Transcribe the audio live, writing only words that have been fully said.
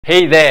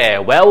Hey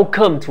there,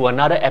 welcome to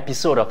another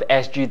episode of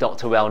SG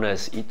Dr.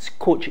 Wellness. It's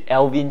Coach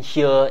Alvin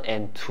here,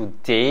 and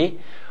today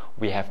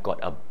we have got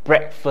a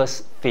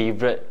breakfast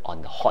favorite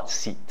on the hot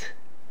seat: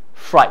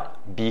 fried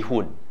Bee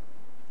Hoon,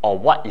 or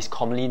what is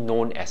commonly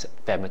known as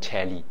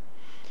Vermicelli.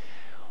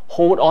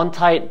 Hold on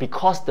tight,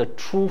 because the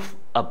truth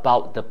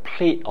about the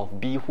plate of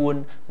Bee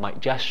Hoon might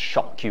just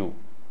shock you.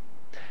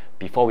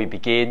 Before we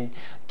begin,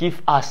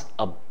 give us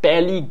a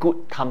barely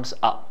good thumbs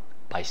up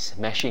by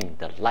smashing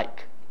the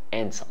like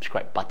and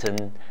subscribe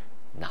button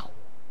now.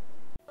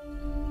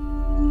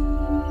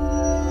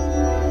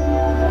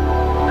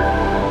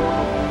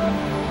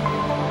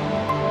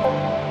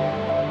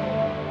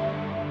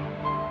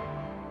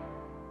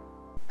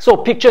 So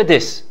picture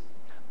this: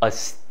 a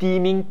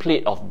steaming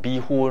plate of Bee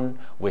Hoon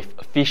with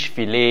fish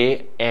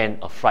fillet and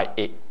a fried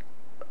egg.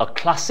 A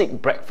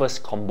classic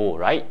breakfast combo,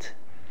 right?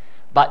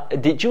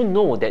 But did you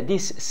know that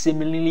this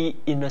seemingly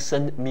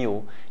innocent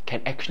meal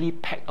can actually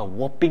pack a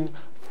whopping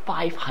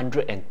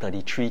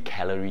 533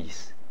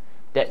 calories?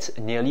 That's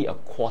nearly a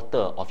quarter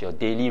of your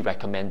daily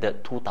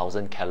recommended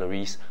 2000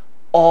 calories,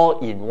 all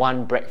in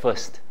one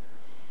breakfast.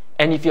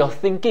 And if you're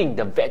thinking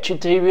the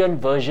vegetarian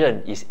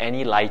version is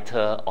any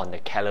lighter on the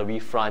calorie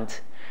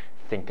front,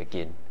 think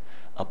again.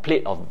 A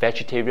plate of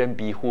vegetarian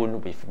Bee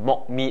Hoon with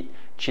mock meat,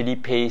 chili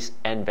paste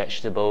and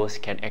vegetables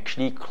can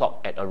actually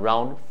clock at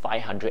around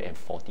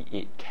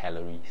 548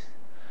 calories.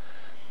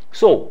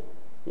 So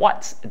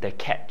what's the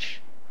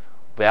catch?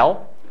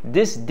 Well,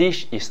 this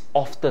dish is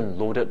often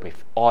loaded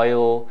with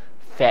oil,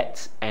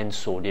 fats and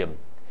sodium,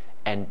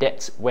 and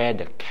that's where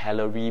the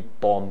calorie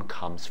bomb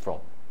comes from.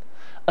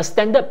 A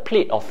standard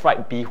plate of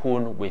fried Bee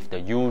Hoon with the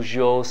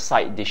usual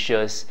side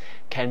dishes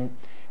can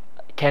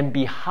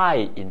be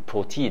high in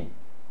protein,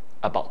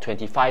 about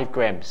 25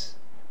 grams,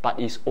 but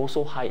is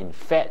also high in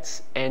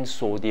fats and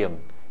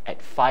sodium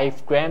at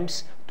 5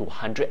 grams to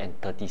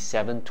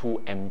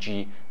 137.2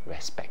 mg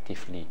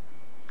respectively.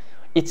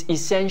 It's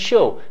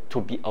essential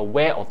to be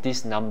aware of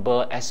this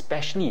number,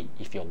 especially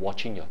if you're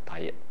watching your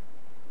diet.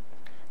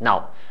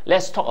 Now,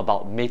 let's talk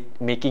about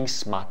making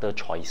smarter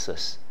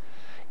choices.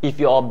 If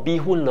you're a Bee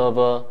Hoon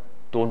lover,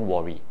 don't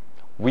worry,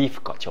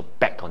 we've got your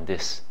back on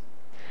this.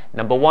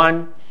 Number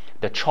one,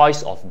 the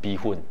choice of Bee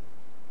Hoon.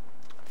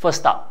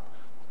 First up,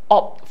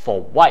 opt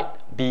for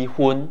white Bee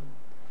Hoon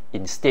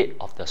instead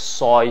of the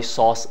soy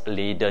sauce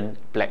laden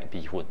black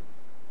Bee Hoon.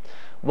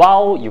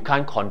 While you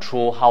can't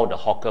control how the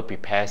hawker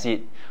prepares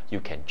it, you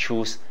can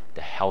choose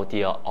the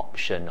healthier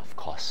option, of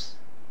course.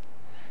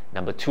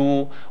 Number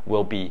two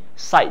will be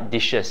side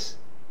dishes.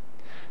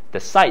 The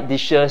side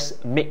dishes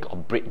make or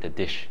break the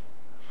dish.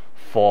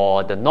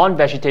 For the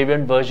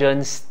non-vegetarian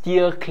version,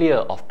 steer clear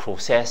of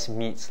processed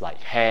meats like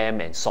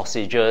ham and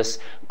sausages.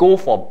 Go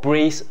for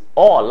braised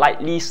or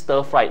lightly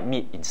stir-fried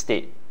meat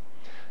instead.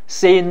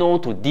 Say no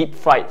to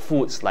deep-fried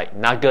foods like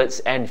nuggets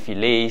and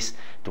fillets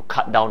to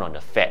cut down on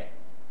the fat.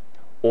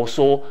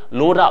 Also,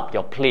 load up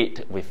your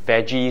plate with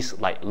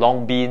veggies like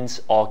long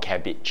beans or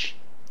cabbage.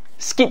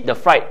 Skip the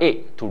fried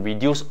egg to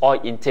reduce oil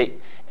intake,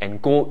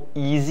 and go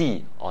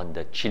easy on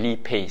the chili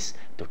paste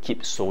to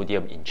keep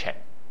sodium in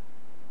check.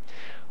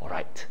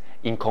 Alright,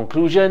 in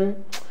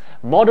conclusion,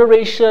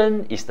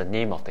 moderation is the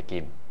name of the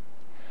game.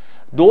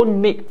 Don't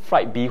make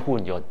fried Bee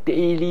Hoon your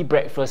daily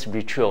breakfast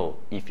ritual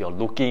if you're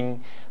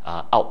looking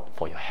out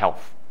for your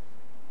health.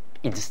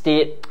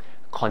 Instead,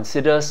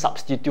 consider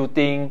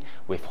substituting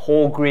with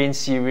whole grain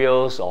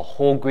cereals or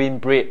whole grain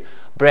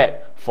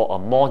bread for a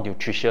more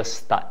nutritious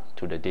start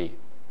to the day.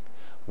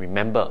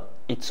 Remember,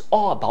 it's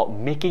all about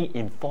making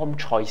informed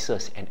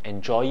choices and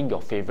enjoying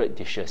your favorite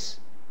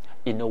dishes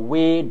in a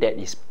way that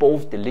is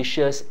both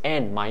delicious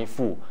and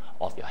mindful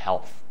of your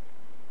health.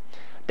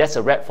 That's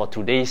a wrap for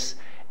today's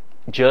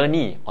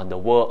journey on the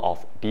world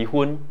of Bee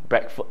Hoon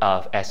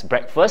as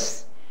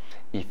breakfast.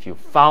 If you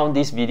found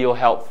this video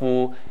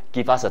helpful,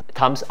 give us a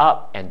thumbs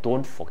up, and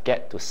don't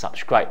forget to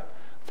subscribe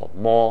for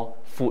more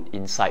food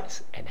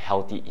insights and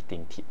healthy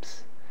eating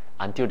tips.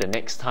 Until the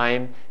next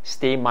time,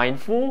 stay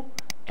mindful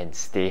and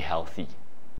stay healthy.